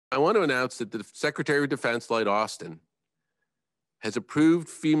I want to announce that the Secretary of Defense, Lloyd Austin, has approved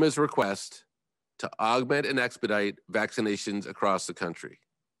FEMA's request to augment and expedite vaccinations across the country.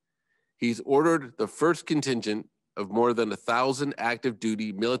 He's ordered the first contingent of more than 1,000 active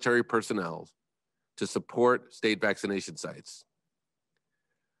duty military personnel to support state vaccination sites.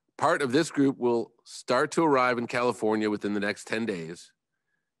 Part of this group will start to arrive in California within the next 10 days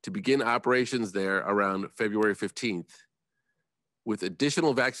to begin operations there around February 15th, with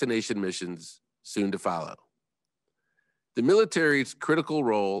additional vaccination missions soon to follow. The military's critical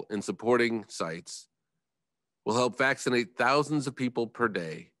role in supporting sites will help vaccinate thousands of people per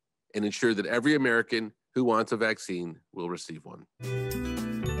day and ensure that every American who wants a vaccine will receive one.